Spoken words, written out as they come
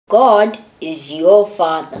God is your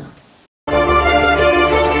Father.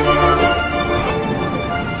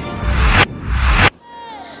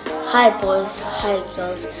 Hi boys, hi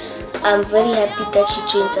girls. I'm very happy that you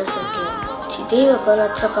joined us again. Today we're going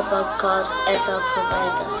to talk about God as our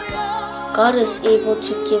provider. God is able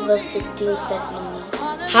to give us the things that we need.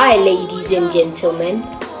 Hi ladies and gentlemen.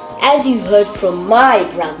 As you heard from my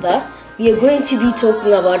brother, we are going to be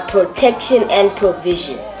talking about protection and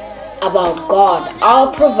provision. About God,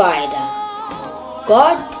 our provider.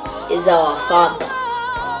 God is our Father.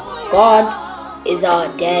 God is our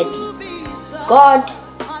Daddy. God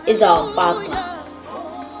is our Papa.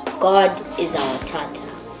 God is our Tata.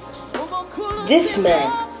 This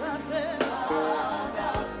man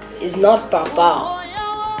is not Papago.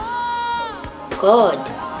 God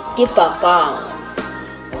is Papago.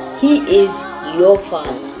 He is your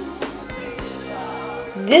Father.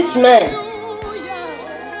 This man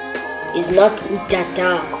is not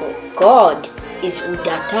Utatakho. God is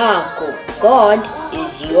Utatakho. God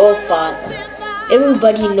is your Father.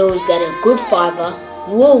 Everybody knows that a good father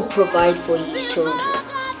will provide for his children.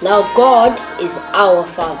 Now God is our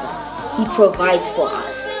Father. He provides for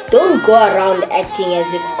us. Don't go around acting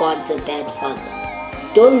as if God's a bad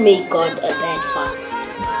father. Don't make God a bad father.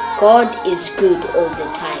 God is good all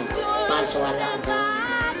the time.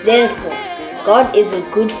 Bazwalana. Therefore, God is a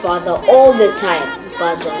good father all the time.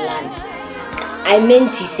 Bazwalana. I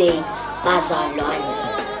meant to say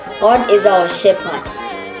Bazwalana. God is our shepherd.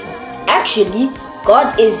 Actually,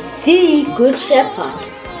 God is the good shepherd.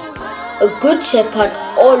 A good shepherd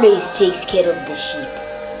always takes care of the sheep.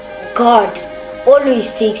 God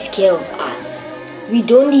always takes care of us. We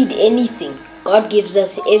don't need anything. God gives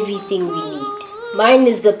us everything we need. Mine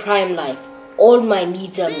is the prime life. All my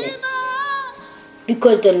needs are met.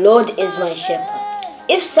 Because the Lord is my shepherd.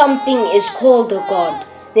 If something is called a God,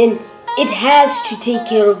 then it has to take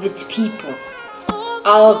care of its people.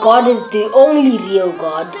 Our God is the only real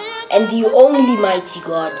God and the only mighty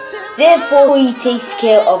God. Therefore, He takes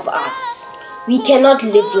care of us. We cannot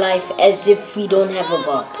live life as if we don't have a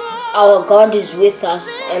God. Our God is with us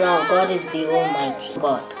and our God is the Almighty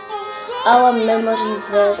God. Our memory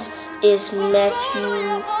verse is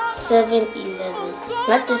Matthew 7:11.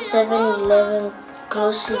 Not the 7-Eleven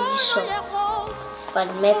grocery shop, but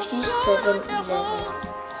Matthew 7:11.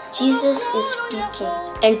 Jesus is speaking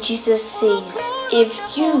and Jesus says,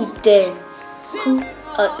 if you then, who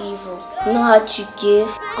are evil, know how to give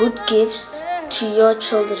good gifts to your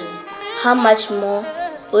children, how much more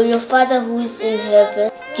will your Father who is in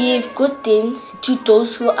heaven give good things to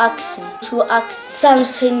those who ask Him?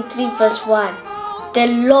 Psalms 23 verse 1. The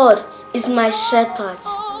Lord is my shepherd.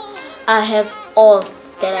 I have all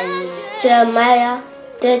that I need. Jeremiah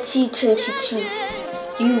 30:22.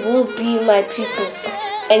 You will be my people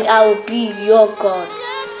and I will be your God.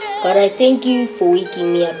 God, I thank you for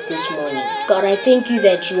waking me up this morning. God, I thank you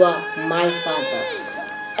that you are my Father.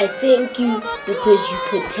 I thank you because you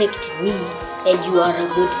protect me and you are a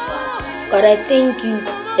good Father. God, I thank you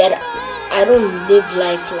that I don't live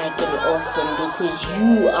life like an orphan because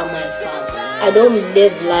you are my Father. I don't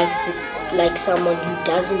live life like someone who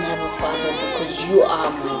doesn't have a father because you are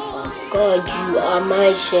my Father. God, you are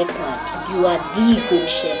my shepherd. You are the good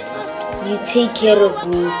shepherd. You take care of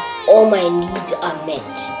me. All my needs are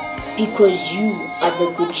met because you are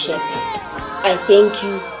the good shepherd. I thank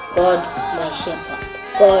you, God, my shepherd.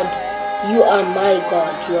 God, you are my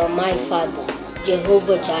God. You are my Father.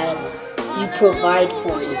 Jehova Jireh. You provide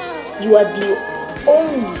for me. You are the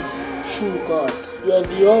only true God. You are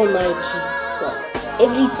the Almighty God.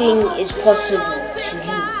 Everything is possible to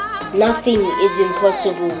you. Nothing is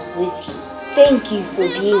impossible with you. Thank you for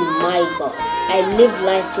being my God. I live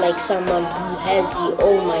life like someone who has the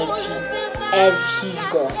Almighty as his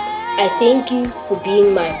God. I thank you for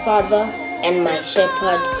being my Father and my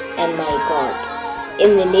Shepherd and my God.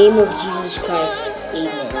 In the name of Jesus Christ,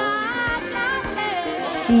 amen.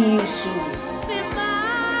 See you soon.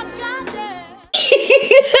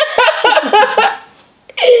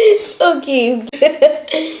 Okay.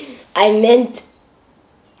 I meant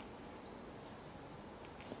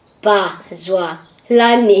Bazwalana.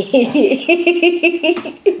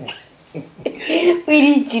 We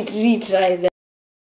need to retry that.